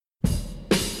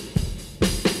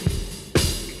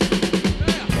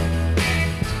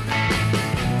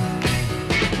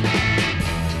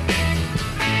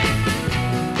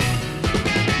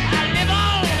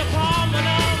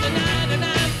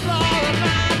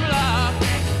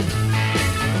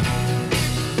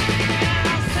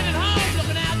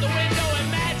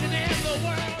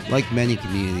Like many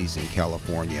communities in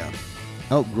California,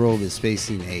 Elk Grove is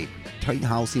facing a tight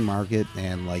housing market,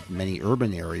 and like many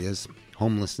urban areas,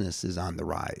 homelessness is on the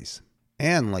rise.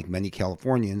 And like many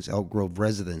Californians, Elk Grove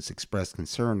residents expressed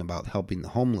concern about helping the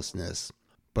homelessness,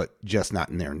 but just not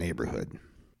in their neighborhood.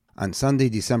 On Sunday,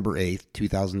 December 8th,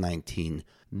 2019,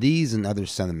 these and other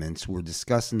sentiments were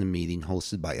discussed in a meeting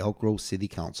hosted by Elk Grove City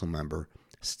Council member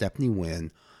Stephanie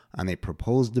Wynn on a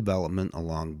proposed development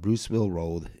along Bruceville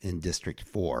Road in District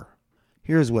 4.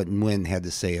 Here's what Wynn had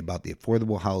to say about the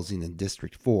affordable housing in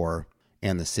District 4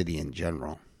 and the city in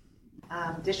general.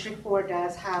 District 4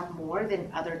 does have more than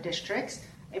other districts.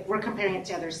 If we're comparing it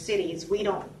to other cities, we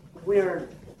don't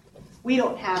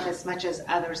have as much as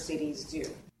other cities do.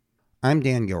 I'm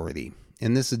Dan Garrity.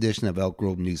 In this edition of Elk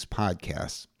Grove News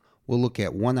Podcast, we'll look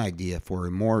at one idea for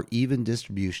a more even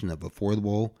distribution of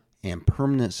affordable and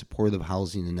permanent supportive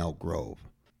housing in Elk Grove,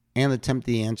 and attempt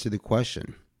to answer the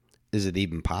question, is it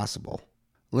even possible?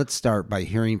 Let's start by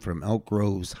hearing from Elk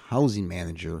Grove's housing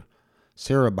manager,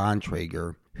 Sarah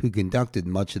Bontrager, who conducted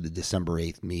much of the December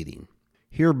 8th meeting.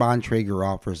 Here, Bontrager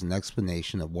offers an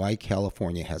explanation of why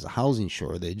California has a housing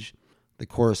shortage, the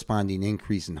corresponding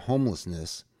increase in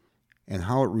homelessness, and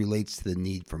how it relates to the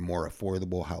need for more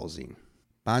affordable housing.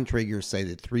 Bontrager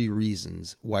cited 3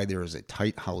 reasons why there is a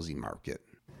tight housing market.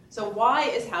 So why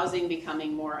is housing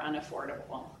becoming more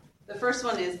unaffordable? The first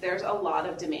one is there's a lot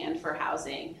of demand for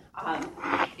housing.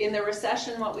 In the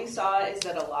recession, what we saw is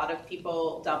that a lot of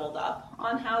people doubled up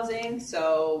on housing.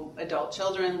 So adult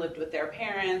children lived with their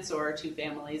parents, or 2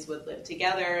 families would live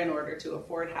together in order to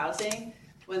afford housing.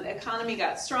 When the economy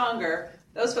got stronger,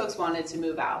 those folks wanted to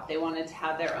move out. They wanted to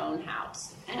have their own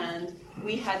house. And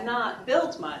we had not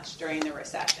built much during the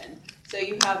recession. So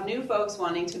you have new folks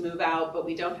wanting to move out, but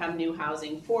we don't have new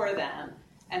housing for them.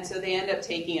 And so they end up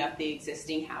taking up the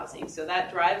existing housing. So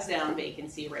that drives down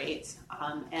vacancy rates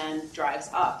and drives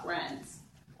up rents.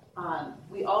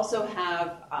 We also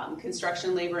have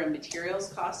construction labor and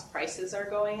materials cost prices are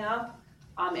going up.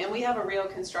 And we have a real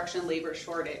construction labor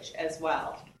shortage as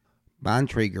well.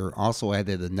 Bontrager also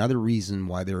added another reason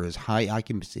why there is high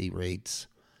occupancy rates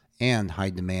and high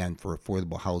demand for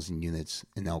affordable housing units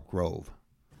in Elk Grove.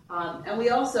 And we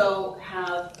also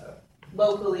have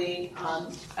locally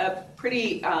a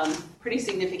pretty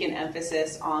significant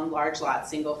emphasis on large lot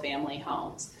single family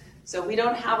homes. So we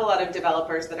don't have a lot of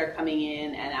developers that are coming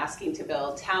in and asking to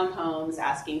build townhomes,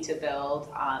 asking to build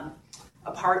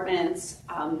apartments.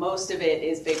 Most of it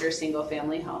is bigger single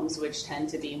family homes, which tend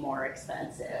to be more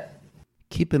expensive.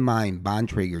 Keep in mind,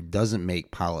 Bontrager doesn't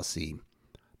make policy.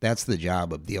 That's the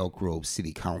job of the Elk Grove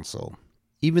City Council.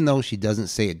 Even though she doesn't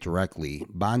say it directly,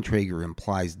 Bontrager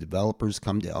implies developers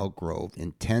come to Elk Grove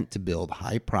intent to build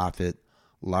high-profit,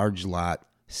 large-lot,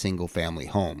 single-family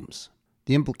homes.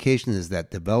 The implication is that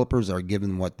developers are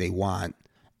given what they want,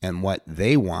 and what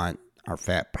they want are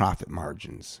fat profit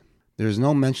margins. There is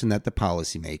no mention that the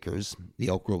policymakers, the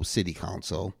Elk Grove City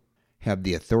Council, have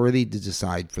the authority to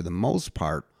decide for the most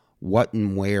part what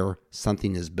and where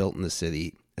something is built in the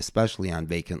city, especially on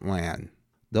vacant land.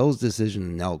 Those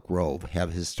decisions in Elk Grove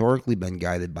have historically been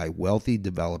guided by wealthy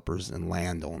developers and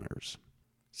landowners.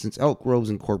 Since Elk Grove's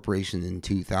incorporation in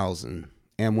 2000,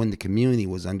 and when the community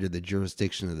was under the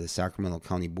jurisdiction of the Sacramento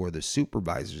County Board of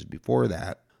Supervisors before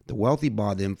that, the wealthy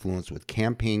bought influence with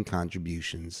campaign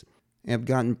contributions and have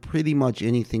gotten pretty much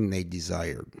anything they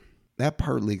desired. That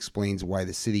partly explains why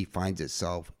the city finds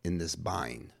itself in this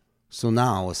bind. So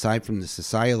now, aside from the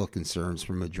societal concerns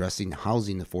from addressing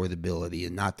housing affordability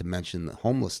and not to mention the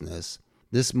homelessness,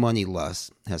 this money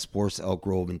lust has forced Elk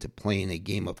Grove into playing a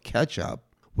game of catch-up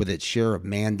with its share of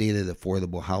mandated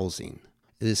affordable housing.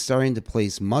 It is starting to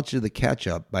place much of the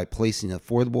catch-up by placing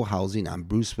affordable housing on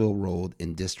Bruceville Road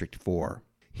in District 4.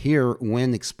 Here,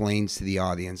 Wynn explains to the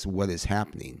audience what is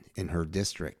happening in her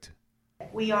district.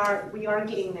 We are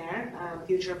getting there.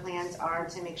 Future plans are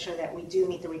to make sure that we do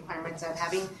meet the requirements of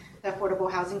having the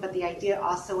affordable housing, but the idea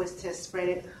also is to spread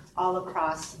it all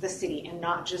across the city and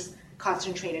not just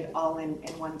concentrated all in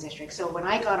one district. So when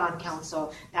I got on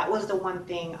council, that was the one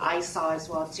thing I saw as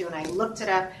well too, and I looked it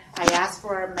up. I asked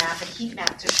for a heat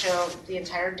map to show the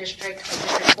entire district of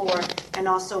District 4 and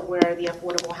also where the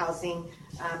affordable housing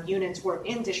units were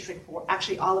in District 4,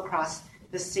 actually all across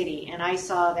the city. And I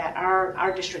saw that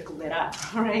our district lit up,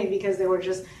 right? Because there were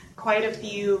just quite a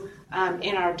few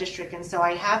in our district. And so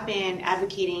I have been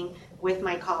advocating with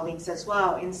my colleagues as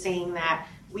well in saying that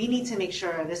we need to make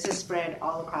sure this is spread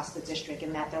all across the district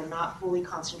and that they're not fully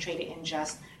concentrated in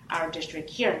just our district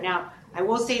here. Now, I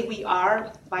will say we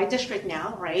are by district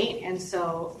now, right? And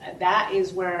so that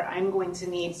is where I'm going to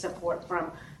need support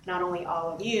from not only all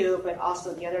of you, but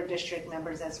also the other district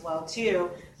members as well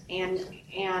too, And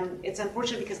it's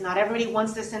unfortunate because not everybody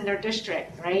wants this in their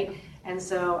district, right? And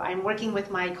so I'm working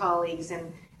with my colleagues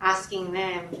and asking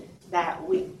them that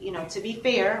we, to be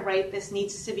fair, right, this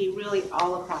needs to be really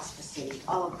all across the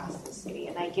city.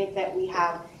 And I get that we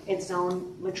have its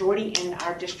own majority in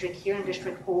our district here in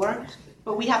District 4,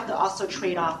 but we have to also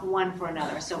trade off one for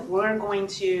another. So we're going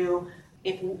to,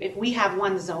 if we have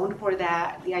one zone for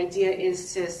that, the idea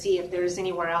is to see if there's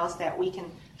anywhere else that we can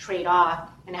trade off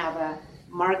and have a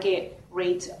market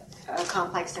rate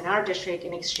complex in our district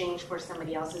in exchange for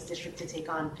somebody else's district to take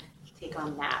on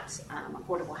that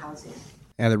affordable housing.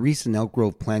 At a recent Elk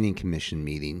Grove Planning Commission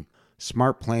meeting,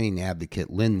 smart planning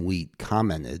advocate Lynn Wheat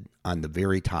commented on the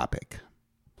very topic.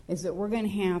 Is that we're going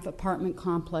to have apartment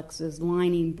complexes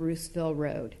lining Bruceville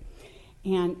Road.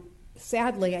 And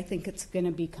sadly, I think it's going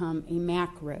to become a MAC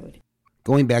road.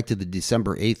 Going back to the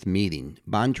December 8th meeting,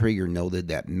 Bontrager noted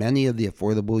that many of the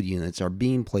affordable units are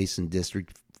being placed in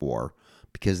District 4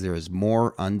 because there is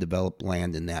more undeveloped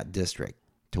land in that district.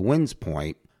 To Wynn's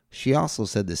point, she also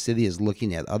said the city is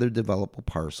looking at other developable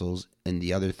parcels in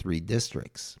the other 3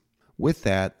 districts. With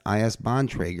that, I asked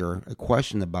Bontrager a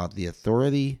question about the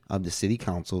authority of the city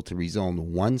council to rezone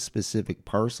one specific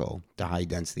parcel to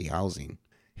high-density housing.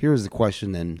 Here is the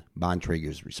question and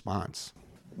Bontrager's response.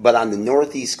 But on the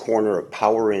northeast corner of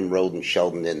Power Inn Road in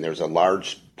Sheldon, there's a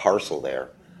large parcel there.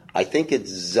 I think it's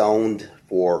zoned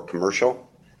for commercial.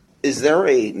 Is there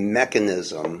a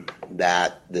mechanism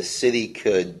that the city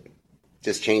could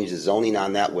just change the zoning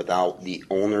on that without the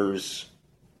owners?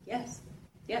 Yes.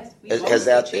 Has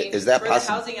that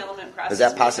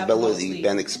possibility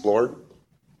been explored?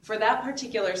 For that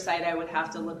particular site, I would have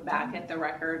to look back at the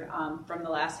record from the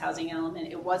last housing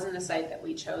element. It wasn't a site that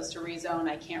we chose to rezone.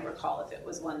 I can't recall if it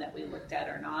was one that we looked at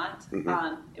or not.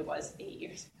 Mm-hmm. It was 8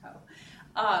 years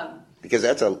ago. Because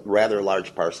that's a rather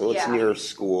large parcel. It's Yeah. near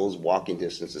schools, walking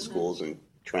distance to schools, and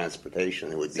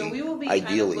transportation. It would be So we will be ideally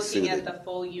kind of looking suited. at the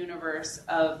full universe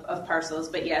of parcels.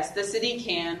 But yes, the city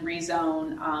can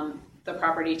rezone the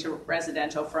property to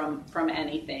residential from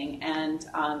anything. And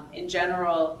in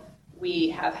general, we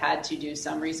have had to do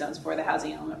some rezones for the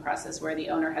housing element process where the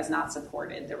owner has not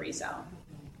supported the rezone.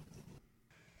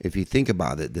 If you think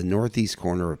about it, the northeast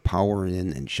corner of Power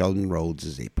Inn and Sheldon Roads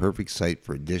is a perfect site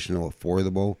for additional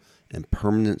affordable and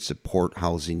permanent support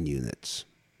housing units.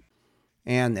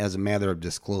 And as a matter of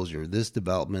disclosure, this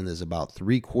development is about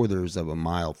 3/4 of a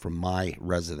mile from my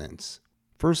residence.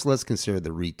 First, let's consider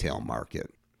the retail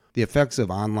market. The effects of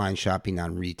online shopping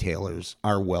on retailers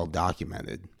are well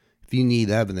documented. If you need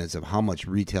evidence of how much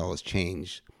retail has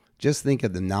changed, just think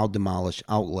of the now demolished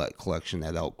outlet collection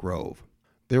at Elk Grove.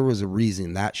 There was a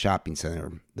reason that shopping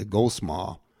center, the Ghost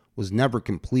Mall, was never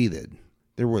completed.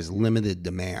 There was limited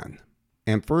demand.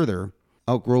 And further,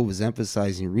 Elk Grove is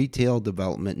emphasizing retail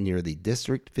development near the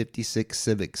District 56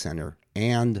 Civic Center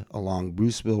and along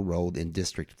Bruceville Road in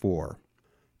District 4.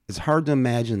 It's hard to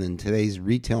imagine in today's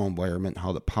retail environment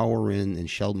how the Power Inn and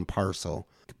Sheldon parcel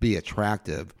could be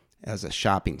attractive as a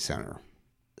shopping center.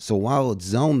 So while it's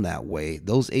zoned that way,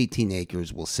 those 18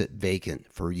 acres will sit vacant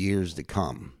for years to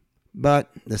come.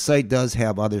 But the site does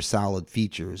have other solid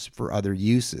features for other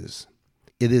uses.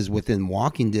 It is within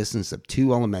walking distance of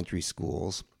 2 elementary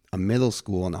schools, a middle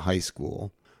school and a high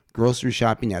school. Grocery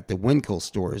shopping at the Winco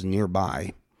store is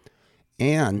nearby.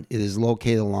 And it is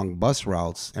located along bus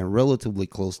routes and relatively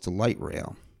close to light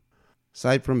rail.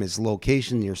 Aside from its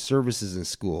location near services and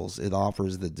schools, it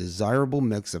offers the desirable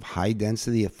mix of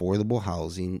high-density affordable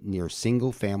housing near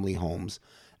single-family homes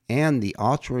and the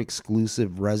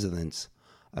ultra-exclusive residents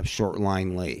of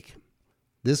Shortline Lake.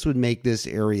 This would make this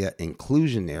area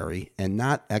inclusionary and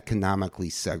not economically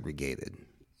segregated.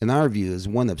 In our view, is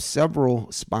one of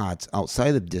several spots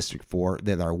outside of District 4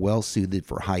 that are well suited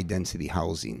for high-density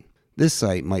housing. This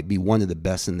site might be one of the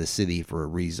best in the city for a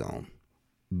rezone.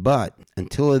 But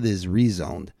until it is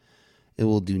rezoned, it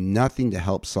will do nothing to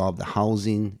help solve the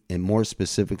housing and more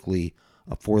specifically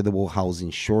affordable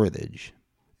housing shortage.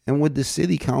 And would the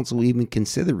city council even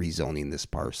consider rezoning this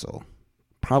parcel?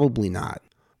 Probably not.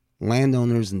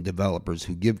 Landowners and developers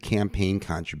who give campaign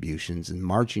contributions and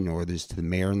marching orders to the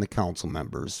mayor and the council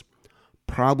members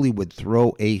probably would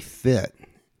throw a fit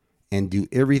and do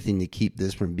everything to keep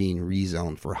this from being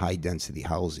rezoned for high-density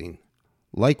housing.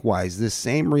 Likewise, this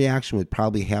same reaction would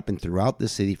probably happen throughout the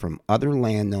city from other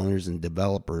landowners and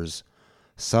developers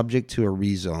subject to a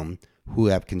rezone who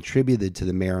have contributed to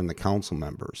the mayor and the council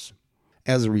members.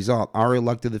 As a result, our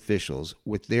elected officials,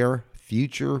 with their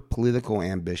future political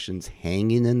ambitions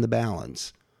hanging in the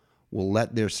balance, will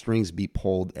let their strings be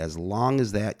pulled as long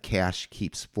as that cash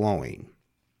keeps flowing.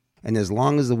 And as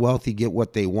long as the wealthy get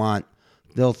what they want,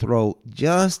 They'll throw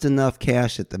just enough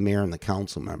cash at the mayor and the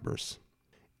council members.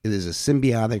 It is a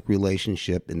symbiotic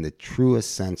relationship in the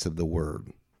truest sense of the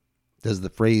word. Does the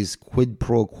phrase quid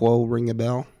pro quo ring a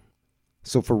bell?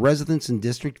 So for residents in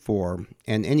District 4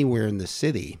 and anywhere in the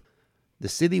city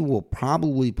will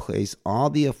probably place all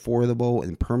the affordable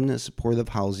and permanent supportive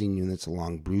housing units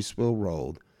along Bruceville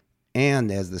Road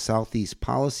and as the Southeast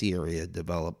Policy Area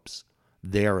develops,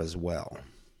 there as well.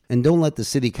 And don't let the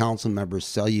city council members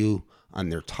sell you on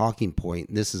their talking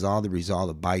point, this is all the result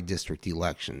of by-district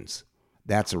elections.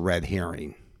 That's a red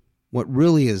herring. What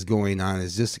really is going on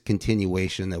is just a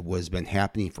continuation of what has been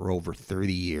happening for over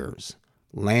 30 years.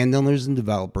 Landowners and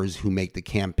developers who make the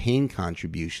campaign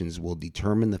contributions will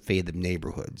determine the fate of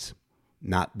neighborhoods,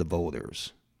 not the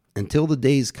voters. Until the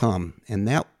days come, and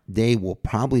that day will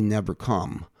probably never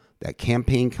come, that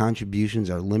campaign contributions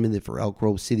are limited for Elk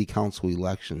Grove City Council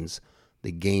elections,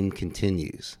 the game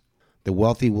continues. The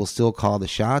wealthy will still call the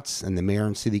shots, and the mayor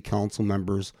and city council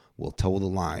members will toe the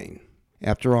line.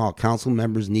 After all, council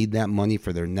members need that money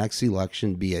for their next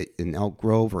election, be it in Elk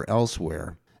Grove or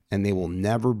elsewhere, and they will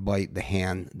never bite the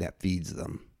hand that feeds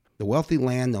them. The wealthy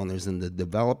landowners and the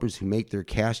developers who make their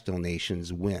cash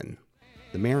donations win.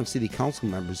 The mayor and city council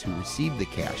members who receive the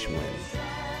cash win.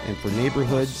 And for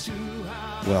neighborhoods,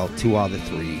 well, 2 out of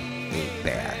 3 ain't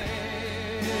bad.